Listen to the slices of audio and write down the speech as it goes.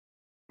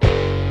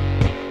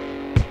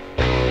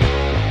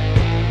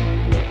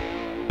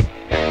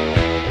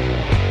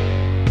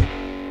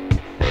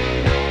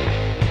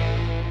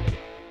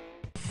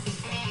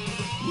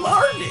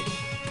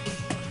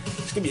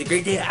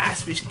great day of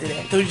ice fishing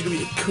today. I told you it's gonna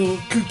be a cool,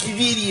 kooky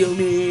video,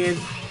 man.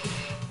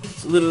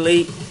 It's a little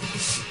late.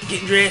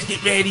 Getting dressed,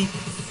 get ready.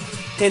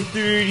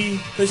 10:30.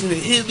 Listen to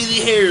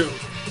Hillbilly Harold.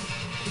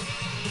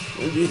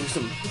 We're doing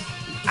some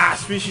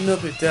ice fishing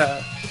up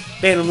at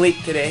Phantom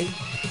Lake today.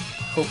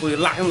 Hopefully,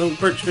 locking a little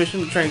perch fishing.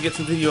 We're trying to get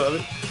some video of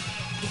it.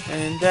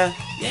 And yeah,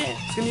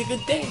 it's gonna be a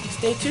good day.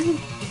 Stay tuned.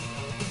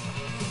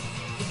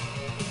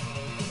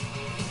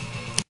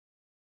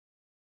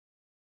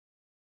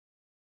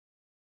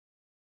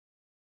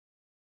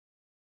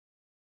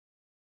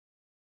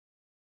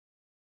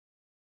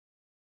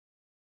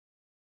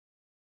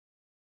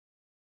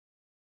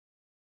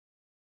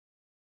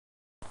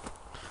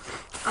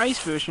 Ice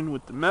fishing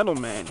with the metal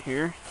man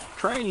here.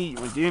 Trying to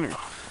eat my dinner,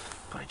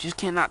 but I just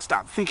cannot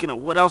stop thinking of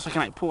what else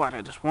can I pull out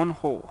of this one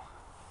hole.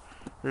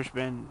 There's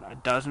been a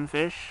dozen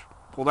fish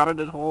pulled out of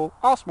this hole,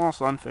 all small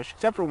sunfish,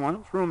 except for one. It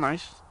was real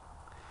nice.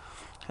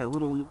 Had a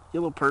little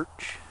yellow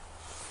perch.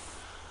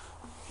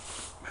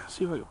 Let's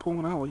see if I can pull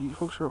one out while you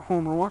folks are at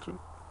home or watching.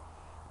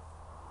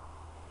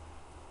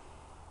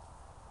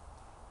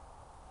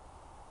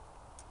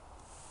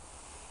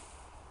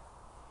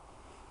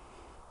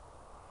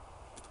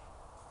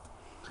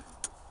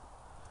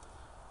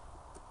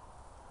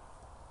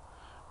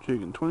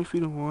 Jigging 20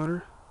 feet of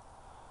water.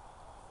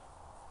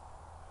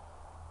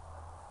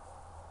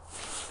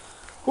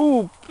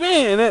 Oh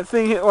man, that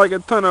thing hit like a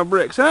ton of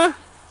bricks, huh?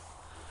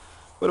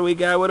 What do we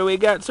got? What do we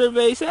got?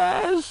 Survey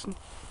says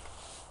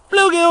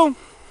bluegill.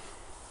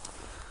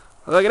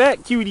 Look at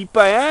that cutie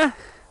pie, huh?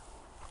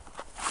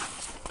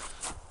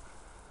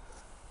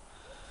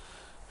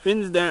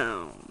 Fins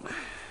down.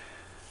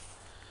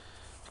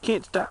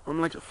 Can't stop.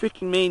 I'm like a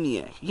freaking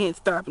maniac. You can't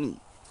stop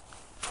me.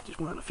 Just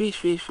want to fish,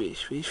 fish,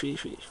 fish, fish, fish,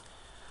 fish.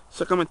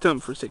 Suck on my thumb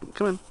for a second.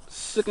 Come on,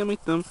 suck on my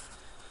thumb.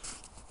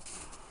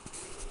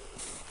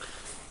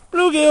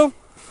 Bluegill.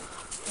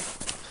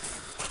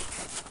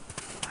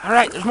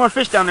 Alright, there's more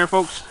fish down there,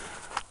 folks.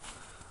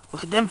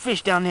 Look at them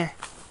fish down there.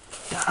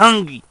 They're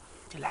hungry.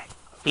 They're like,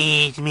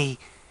 feed me.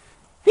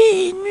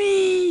 Feed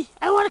me.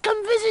 I want to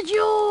come visit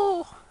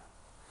you.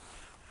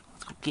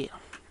 Let's go get them.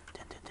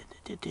 Dun, dun,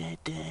 dun, dun,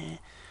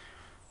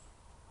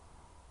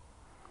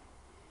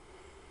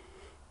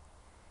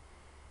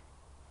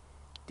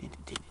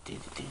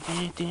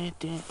 dun,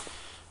 dun.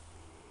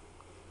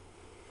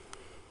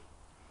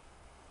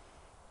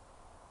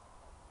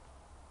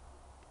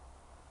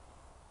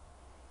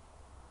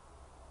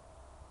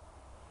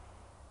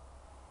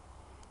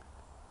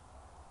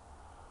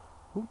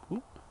 Whoop,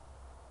 whoop.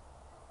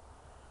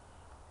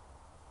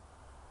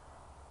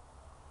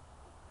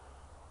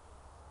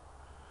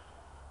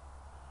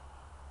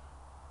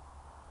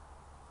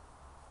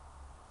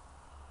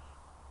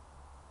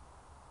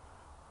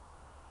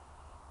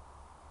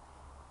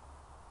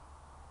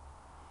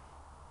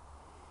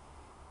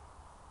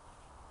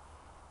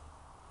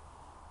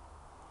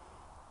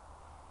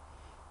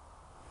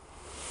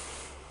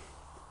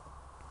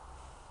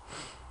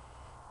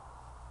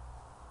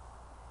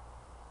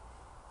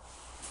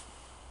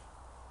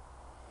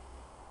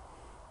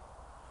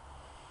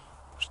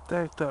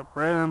 Stacked up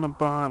right on the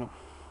bottom.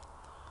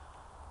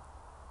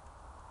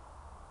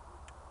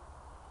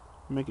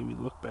 Making me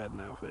look bad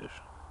now, fish.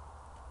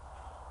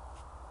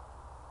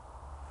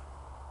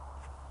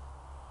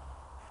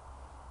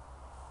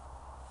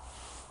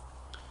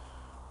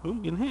 Ooh,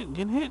 getting hit,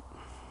 getting hit.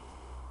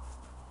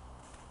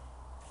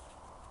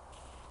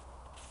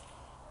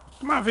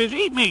 Come on, fish,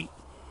 eat me.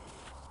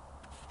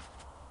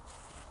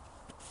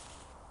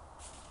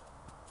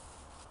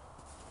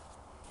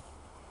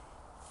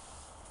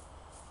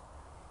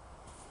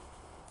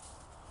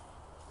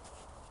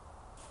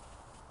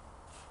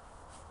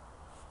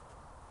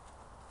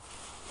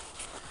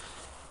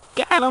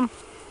 Got him.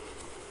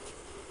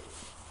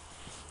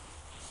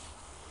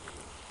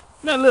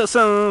 That little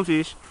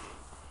sunfish.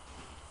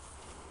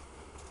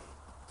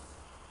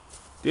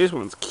 This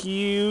one's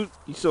cute.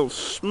 He's so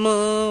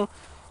small.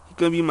 He's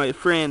gonna be my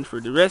friend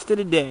for the rest of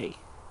the day.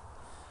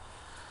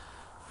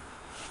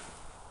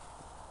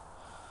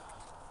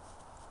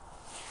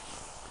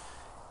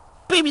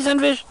 Baby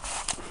sunfish.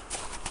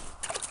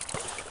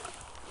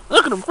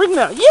 Look at him freaking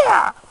out.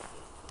 Yeah!